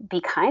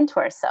kind to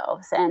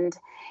ourselves. And,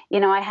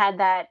 I had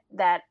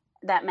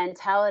that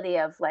mentality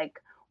of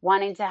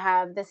wanting to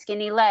have the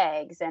skinny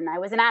legs, and I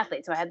was an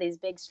athlete, so I had these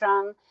big,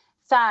 strong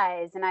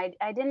thighs, and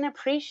I didn't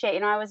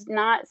appreciate, I was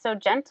not so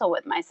gentle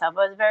with myself.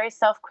 I was very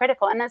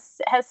self-critical, and this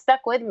has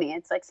stuck with me.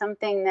 It's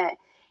something that,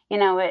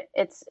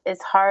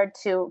 it's hard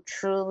to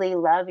truly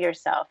love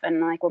yourself.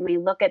 And when we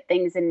look at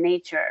things in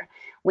nature,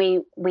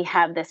 we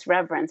have this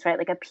reverence, right?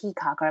 Like a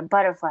peacock or a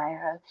butterfly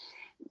or a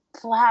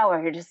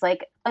flower, you're just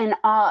in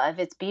awe of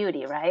its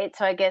beauty, right?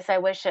 So I guess I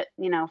wish it,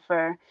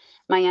 for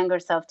my younger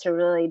self to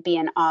really be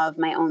in awe of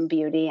my own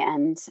beauty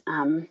and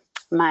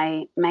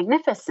my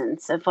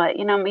magnificence of what,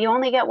 you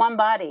only get one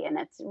body, and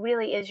it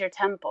really is your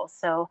temple.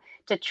 So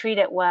to treat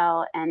it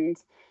well and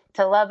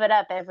to love it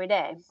up every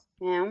day,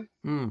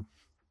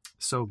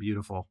 So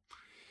beautiful.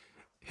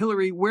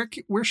 Hilary,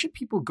 where should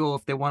people go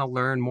if they want to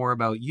learn more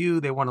about you?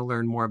 They want to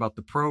learn more about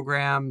the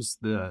programs,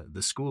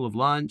 the School of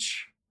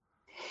Lunch?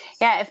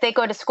 Yeah, if they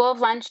go to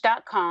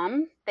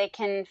schooloflunch.com, they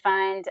can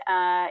find,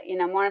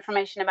 more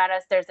information about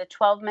us. There's a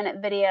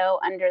 12-minute video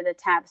under the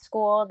tab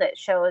school that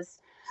shows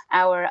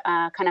our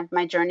kind of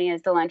my journey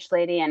as the lunch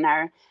lady and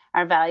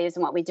our values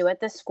and what we do at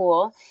the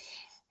school.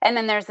 And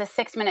then there's a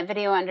 6-minute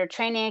video under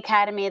Training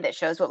Academy that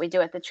shows what we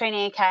do at the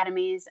training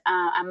academies.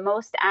 I'm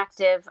most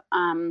active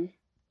on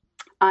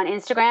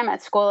Instagram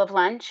at School of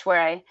Lunch,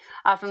 where I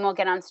often will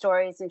get on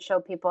stories and show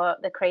people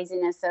the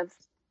craziness of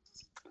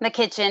the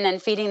kitchen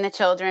and feeding the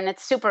children.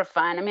 It's super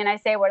fun. I mean, I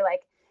say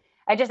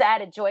I just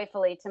added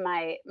joyfully to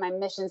my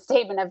mission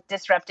statement of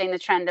disrupting the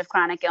trend of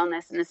chronic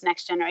illness in this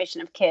next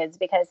generation of kids,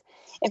 because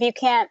if you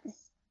can't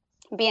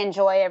be in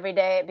joy every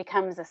day, it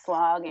becomes a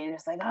slog, and you're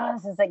just oh,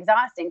 this is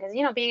exhausting.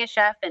 Because, being a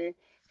chef and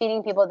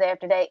feeding people day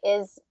after day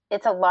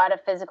it's a lot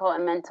of physical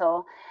and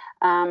mental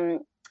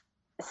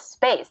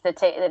space that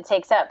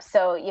takes up.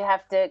 So you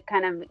have to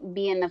kind of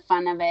be in the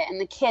fun of it.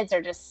 And the kids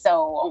are just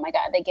so, oh my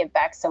God, they give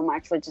back so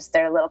much with just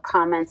their little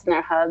comments and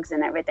their hugs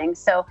and everything.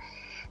 So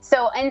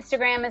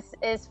Instagram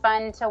is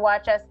fun to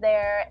watch us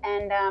there.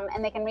 And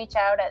they can reach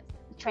out at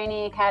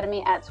Training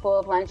Academy at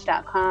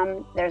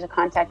schooloflunch.com. There's a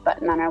contact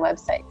button on our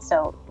website.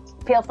 So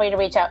feel free to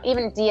reach out,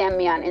 even DM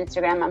me on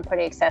Instagram. I'm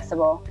pretty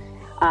accessible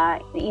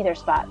either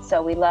spot.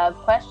 So we love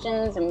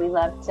questions, and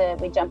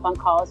we jump on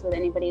calls with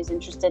anybody who's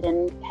interested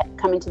in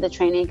coming to the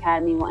Training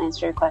Academy. We'll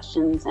answer your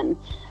questions and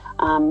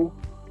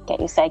get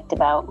you psyched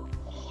about,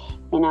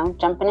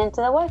 jumping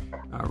into the work.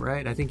 All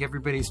right. I think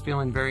everybody's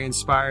feeling very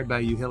inspired by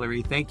you,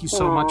 Hilary. Thank you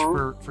so much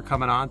for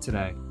coming on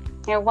today.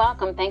 You're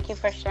welcome. Thank you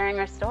for sharing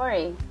your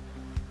story.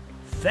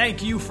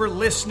 Thank you for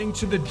listening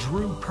to the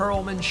Drew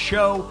Perlman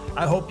Show.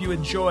 I hope you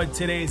enjoyed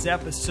today's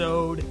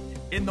episode.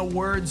 In the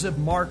words of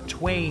Mark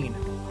Twain,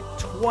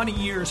 20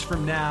 years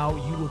from now,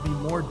 you will be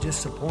more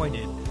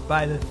disappointed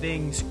by the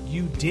things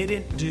you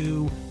didn't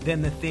do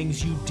than the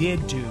things you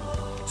did do.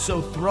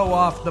 So throw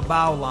off the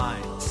bow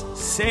lines,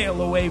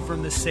 sail away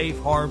from the safe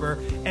harbor,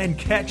 and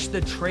catch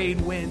the trade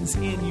winds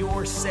in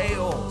your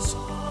sails.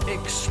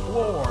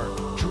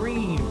 Explore,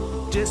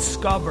 dream,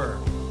 discover,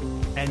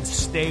 and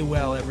stay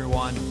well,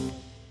 everyone.